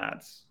with your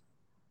ads.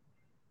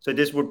 So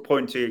this would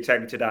point to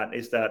exactly to that,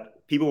 is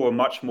that people were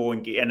much more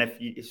engaged. And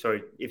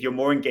if you're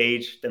more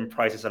engaged, then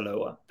prices are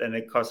lower, then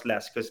it costs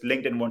less, because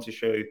LinkedIn wants to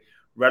show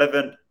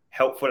relevant,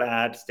 helpful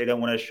ads. They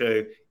don't want to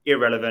show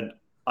irrelevant,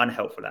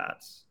 unhelpful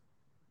ads.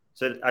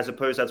 So I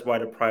suppose that's why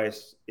the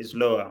price is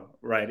lower,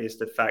 right? Is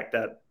the fact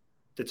that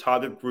the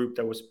target group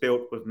that was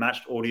built with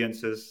matched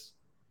audiences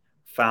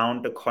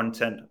found the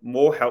content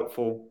more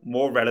helpful,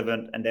 more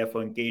relevant, and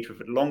therefore engaged with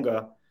it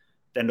longer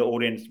than the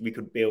audience we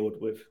could build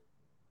with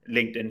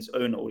LinkedIn's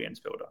own audience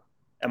builder.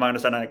 Am I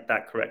understanding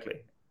that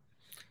correctly?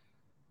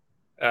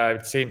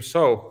 It seems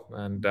so,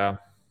 and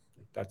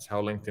that's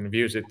how LinkedIn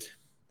views it,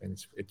 and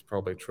it's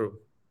probably true.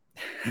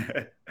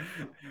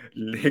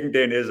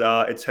 LinkedIn is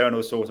our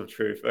eternal source of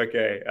truth.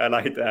 Okay, I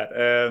like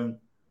that.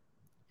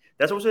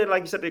 That's also,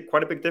 like you said,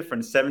 quite a big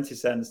difference: 70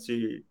 cents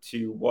to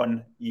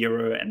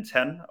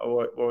 €1.10, or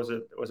what was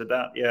it? Was it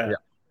that? Yeah.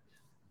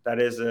 That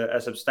is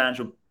a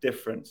substantial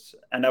difference,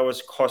 and that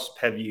was cost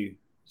per view.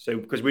 So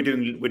because we're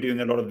doing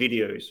a lot of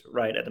videos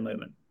right at the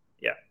moment.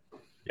 Yeah.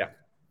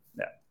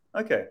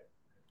 Okay,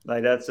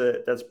 like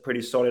that's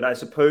pretty solid. I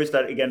suppose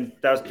that, again,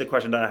 that was the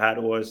question that I had,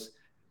 was,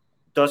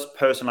 does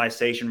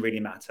personalization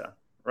really matter,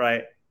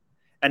 right?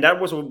 And that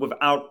was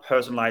without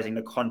personalizing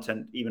the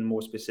content even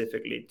more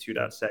specifically to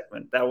that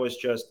segment. That was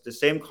just the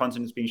same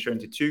content is being shown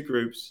to two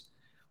groups.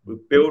 We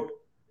built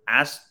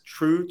as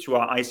true to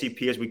our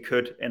ICP as we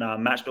could in our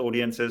matched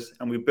audiences,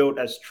 and we built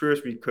as true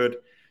as we could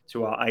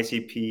to our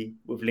ICP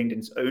with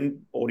LinkedIn's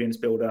own audience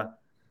builder.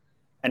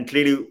 And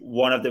clearly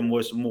one of them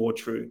was more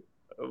true,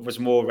 was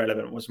more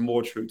relevant, was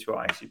more true to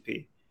our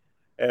ICP.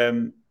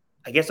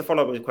 I guess the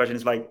follow-up question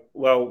is like,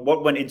 well,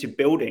 what went into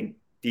building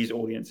these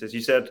audiences?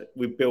 You said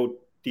we built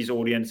these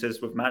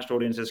audiences with matched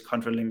audiences,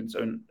 contra LinkedIn's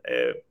own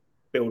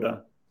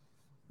builder.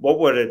 What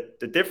were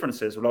the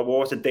differences? What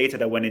was the data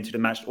that went into the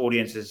matched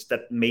audiences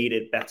that made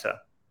it better,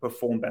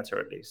 perform better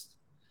at least?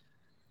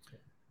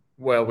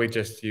 Well, we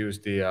just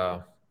used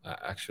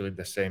actually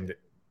the same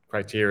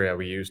criteria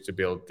we used to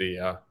build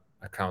the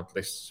account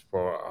lists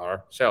for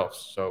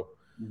ourselves. So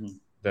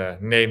the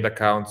named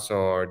accounts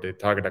or the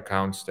target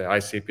accounts, the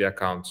ICP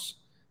accounts,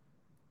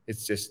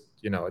 it's just,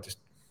 just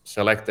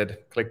selected,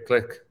 click,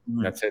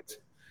 that's it.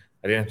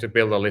 I didn't have to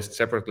build a list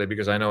separately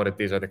because I know that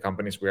these are the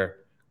companies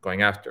we're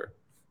going after.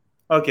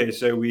 Okay,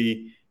 so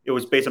it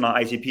was based on our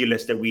ICP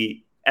list that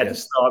we at the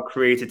start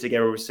created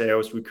together with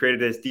sales. We created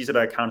this. These are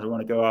the accounts we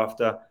want to go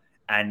after,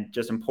 and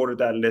just imported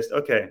that list.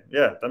 Okay,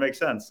 yeah, that makes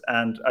sense.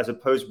 And I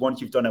suppose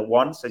once you've done it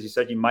once, as you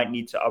said, you might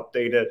need to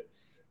update it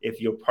if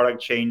your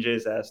product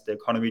changes, as the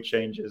economy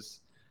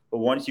changes. But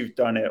once you've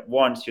done it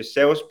once, your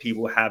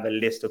salespeople have a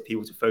list of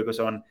people to focus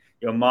on.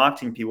 Your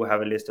marketing people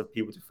have a list of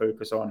people to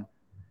focus on,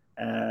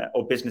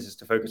 or businesses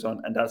to focus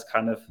on, and that's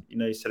kind of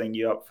setting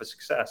you up for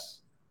success.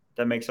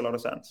 That makes a lot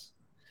of sense.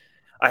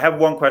 I have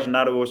one question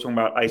now that we're talking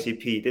about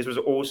ICP. This was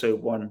also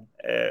one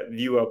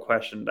viewer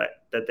question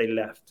that they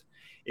left,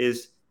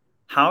 is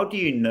how do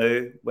you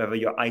know whether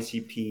your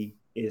ICP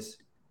is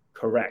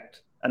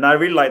correct? And I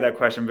really like that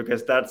question,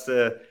 because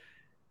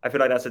I feel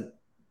like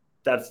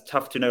that's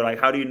tough to know. Like,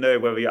 how do you know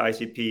whether your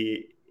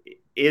ICP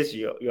is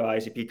your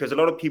ICP? Because a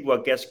lot of people,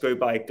 I guess, go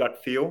by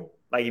gut feel.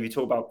 Like if you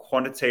talk about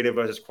quantitative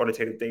versus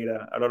qualitative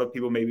data, a lot of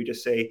people maybe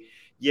just say,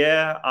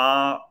 yeah,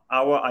 our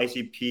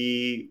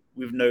ICP,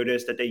 we've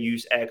noticed that they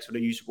use X or they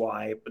use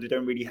Y, but they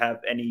don't really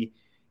have any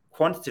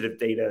quantitative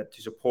data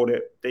to support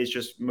it. It's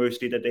just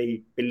mostly that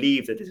they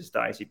believe that this is the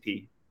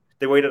ICP.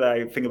 The way that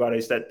I think about it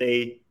is that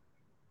they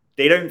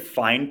don't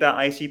find their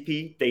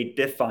ICP, they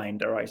define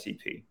their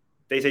ICP.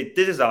 They say,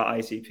 this is our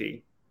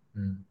ICP.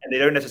 And they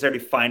don't necessarily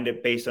find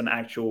it based on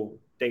actual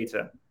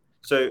data.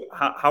 So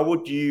how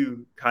would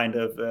you kind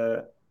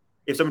of,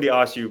 if somebody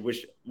asks you,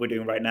 which we're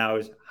doing right now,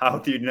 is how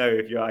do you know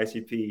if your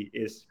ICP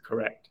is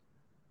correct?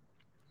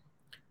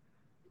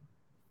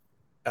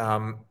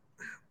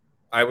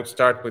 I would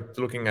start with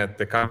looking at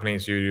the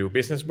companies you do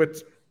business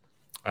with,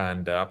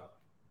 and out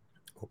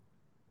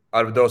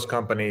of those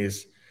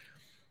companies,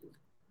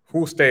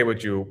 who stay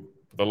with you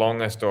the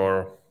longest,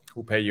 or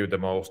who pay you the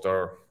most,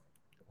 or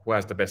who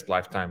has the best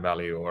lifetime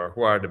value, or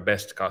who are the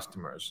best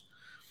customers.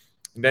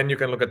 And then you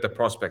can look at the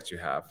prospects you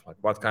have. Like,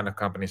 what kind of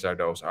companies are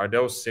those? Are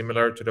those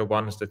similar to the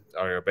ones that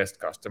are your best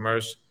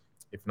customers?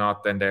 If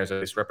not, then there's a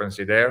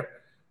discrepancy there,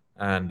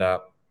 and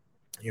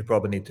you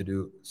probably need to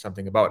do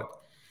something about it.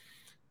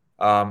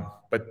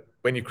 But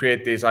when you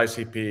create these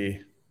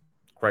ICP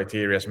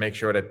criteria, make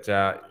sure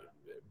that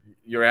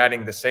you're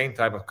adding the same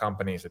type of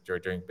companies that you're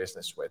doing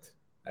business with,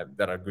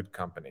 that are good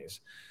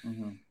companies.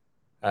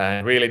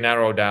 and really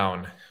narrow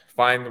down,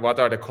 find what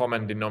are the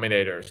common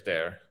denominators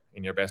there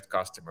in your best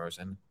customers,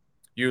 and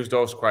use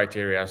those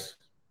criteria.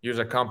 Use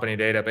a company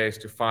database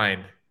to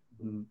find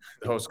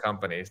those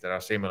companies that are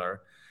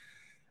similar.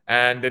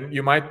 And then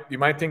you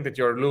might think that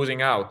you're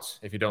losing out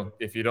if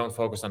you don't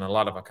focus on a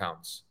lot of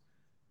accounts,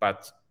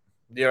 but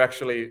you're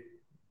actually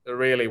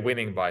really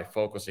winning by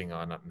focusing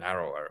on a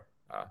narrower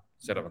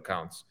set of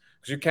accounts,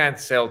 because you can't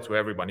sell to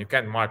everyone, you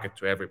can't market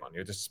to everyone.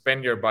 You just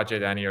spend your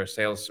budget and your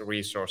sales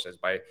resources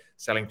by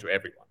selling to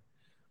everyone.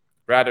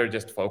 Rather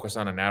just focus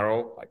on a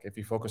narrow, like if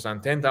you focus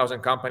on 10,000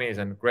 companies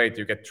and great,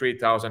 you get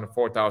 3,000,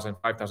 4,000,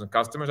 5,000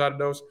 customers out of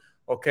those.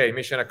 Okay,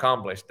 mission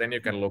accomplished. Then you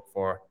can look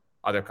for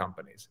other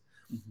companies.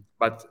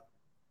 But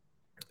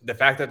the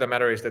fact of the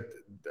matter is that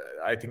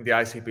I think the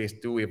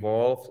ICPs do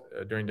evolve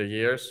during the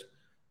years.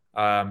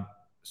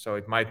 So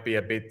it might be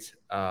a bit,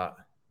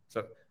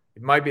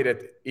 it might be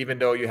that even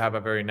though you have a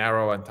very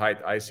narrow and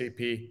tight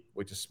ICP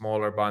with a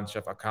smaller bunch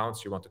of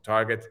accounts you want to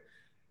target,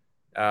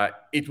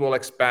 it will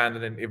expand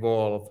and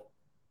evolve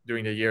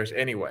during the years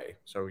anyway.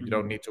 So you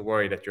don't need to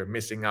worry that you're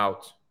missing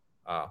out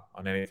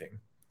on anything.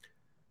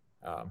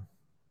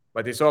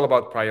 But it's all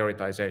about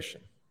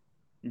prioritization.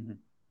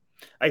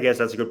 I guess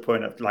that's a good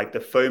point of like the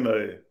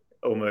FOMO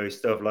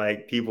almost of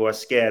like people are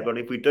scared. But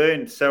if we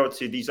don't sell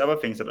to these other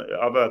things that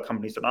other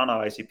companies that aren't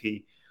our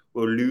ICP,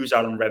 we'll lose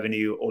out on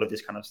revenue, all of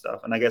this kind of stuff.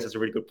 And I guess that's a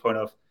really good point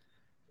of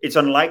it's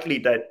unlikely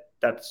that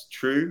that's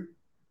true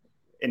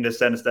in the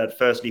sense that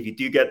firstly, if you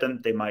do get them,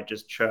 they might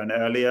just churn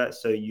earlier.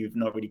 So you've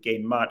not really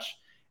gained much.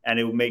 And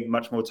it will make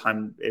much more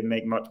time. It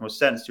make much more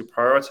sense to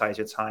prioritize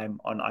your time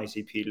on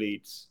ICP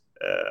leads.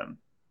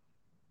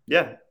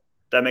 Yeah,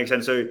 that makes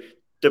sense. So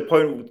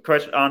the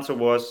question answer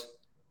was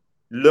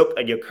look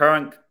at your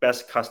current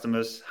best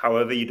customers,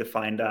 however you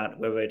define that,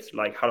 whether it's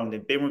like how long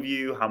they've been with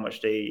you, how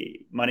much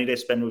money they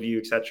spend with you,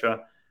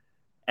 etc.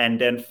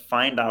 And then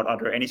find out are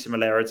there any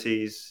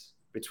similarities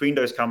between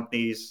those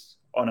companies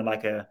on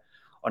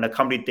a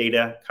company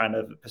data kind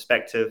of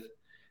perspective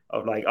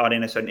of like, are they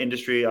in a certain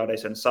industry? Are they a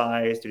certain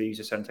size? Do they use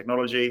a certain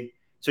technology?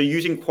 So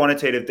using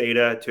quantitative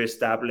data to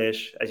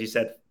establish, as you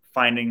said,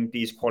 finding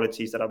these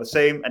qualities that are the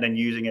same, and then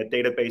using a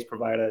database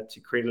provider to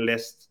create a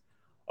list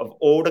of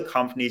all the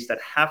companies that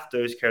have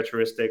those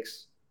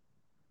characteristics,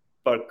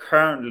 but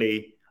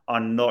currently are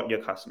not your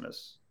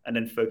customers, and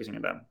then focusing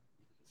on them.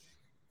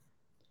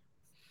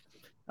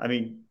 I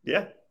mean,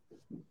 yeah,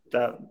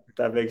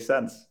 that makes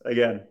sense.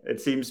 Again, it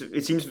seems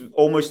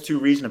almost too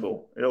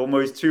reasonable.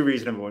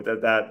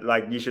 That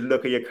like you should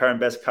look at your current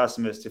best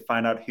customers to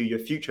find out who your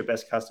future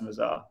best customers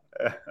are.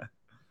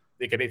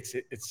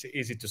 It's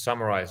easy to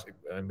summarize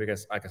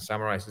because I can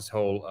summarize this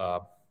whole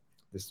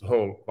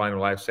Vainu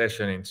live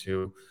session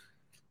into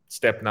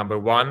step number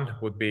 1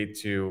 would be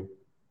to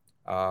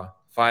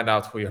find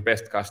out who your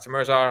best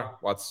customers are.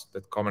 What's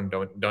the common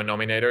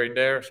denominator in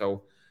there?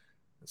 So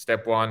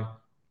step 1,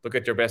 look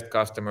at your best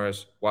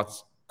customers.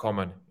 What's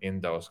common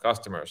in those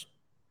customers?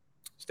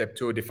 Step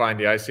 2, define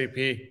the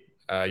ICP,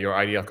 your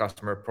ideal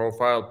customer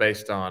profile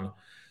based on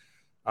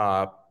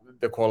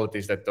the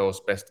qualities that those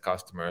best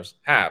customers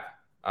have.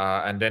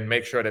 And then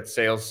make sure that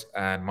sales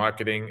and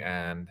marketing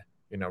and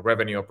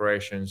revenue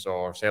operations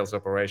or sales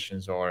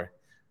operations or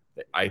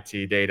the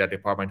IT data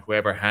department,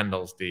 whoever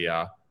handles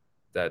the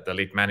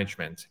lead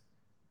management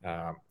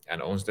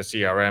and owns the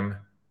CRM,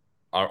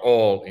 are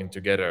all in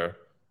together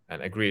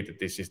and agree that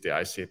this is the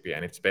ICP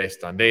and it's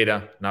based on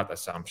data, not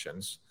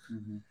assumptions.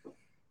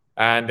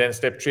 And then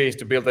step 3 is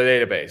to build a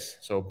database.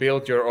 So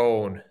build your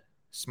own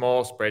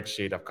small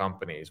spreadsheet of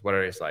companies,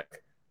 whether it's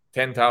like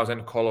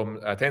 10,000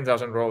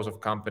 rows of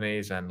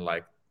companies and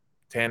like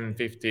 10,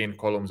 15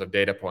 columns of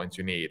data points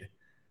you need.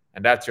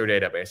 And that's your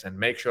database, and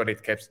make sure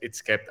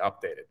it's kept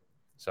updated.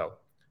 So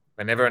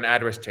whenever an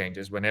address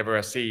changes, whenever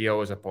a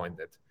CEO is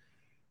appointed,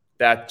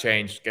 that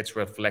change gets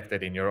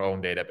reflected in your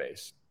own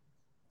database.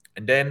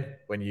 And then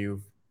when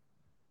you've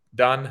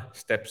done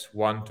steps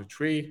 1 to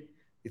 3,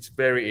 it's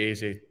very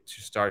easy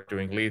to start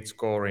doing lead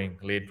scoring,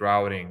 lead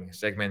routing,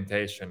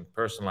 segmentation,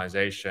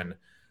 personalization,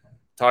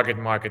 target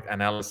market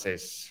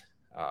analysis,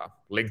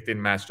 LinkedIn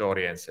matched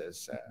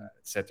audiences,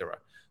 etc.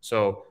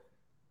 So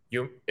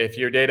if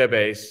your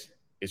database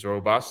is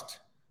robust,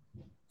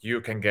 you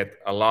can get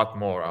a lot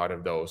more out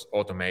of those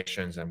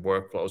automations and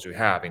workflows you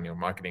have in your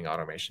marketing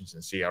automations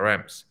and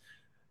CRMs.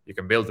 You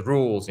can build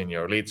rules in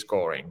your lead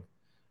scoring.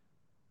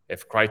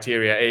 If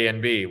criteria A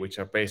and B, which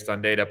are based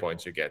on data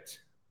points you get,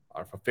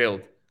 are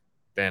fulfilled,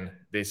 then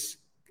this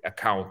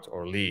account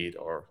or lead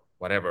or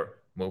whatever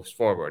moves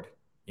forward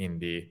in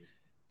the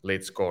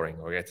lead scoring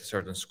or gets a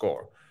certain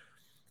score.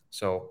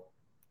 So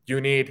you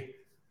need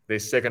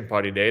this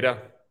second-party data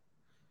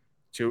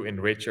to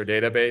enrich your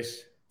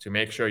database, to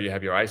make sure you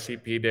have your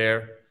ICP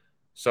there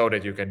so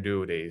that you can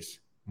do these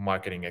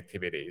marketing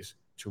activities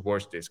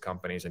towards these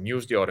companies and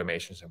use the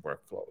automations and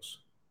workflows.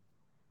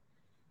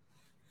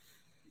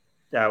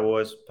 That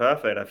was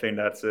perfect. I think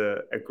that's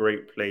a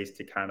great place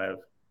to kind of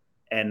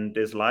end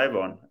this live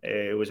on.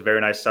 It was a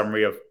very nice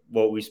summary of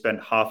what we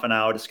spent half an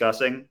hour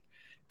discussing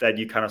that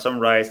you kind of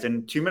summarized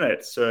in 2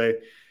 minutes. So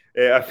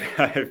I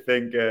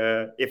think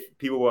if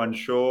people were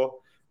unsure,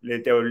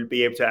 they will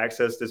be able to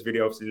access this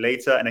video obviously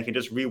later, and they can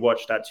just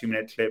rewatch that 2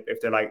 minute clip if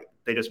they're like,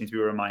 they just need to be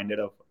reminded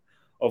of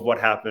what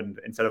happened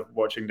instead of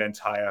watching the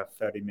entire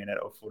 30-minute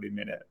or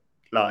 40-minute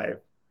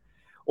live.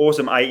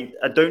 Awesome. I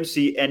don't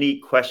see any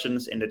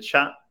questions in the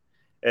chat.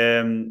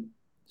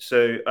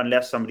 So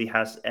unless somebody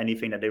has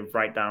anything that they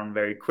write down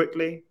very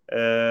quickly,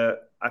 I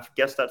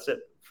guess that's it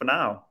for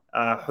now.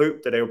 I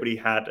hope that everybody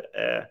had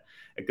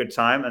a good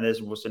time and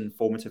this was an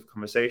informative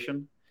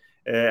conversation.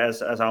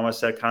 As Alma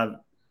said, kind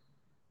of,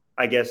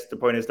 I guess the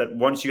point is that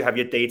once you have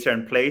your data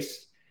in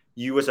place,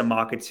 you as a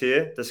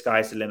marketeer, the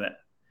sky's the limit.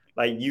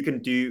 Like you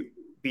can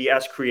be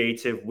as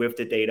creative with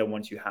the data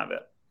once you have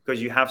it,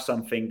 because you have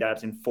something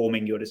that's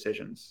informing your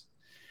decisions.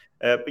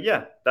 But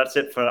yeah, that's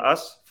it for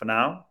us for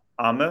now.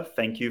 Arma,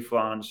 thank you for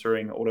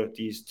answering all of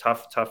these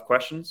tough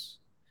questions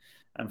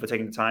and for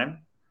taking the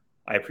time.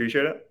 I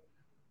appreciate it.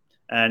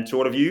 And to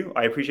all of you,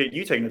 I appreciate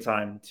you taking the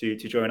time to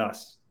join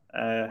us.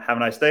 Have a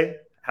nice day,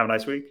 have a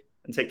nice week,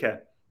 and take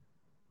care.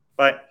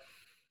 Bye.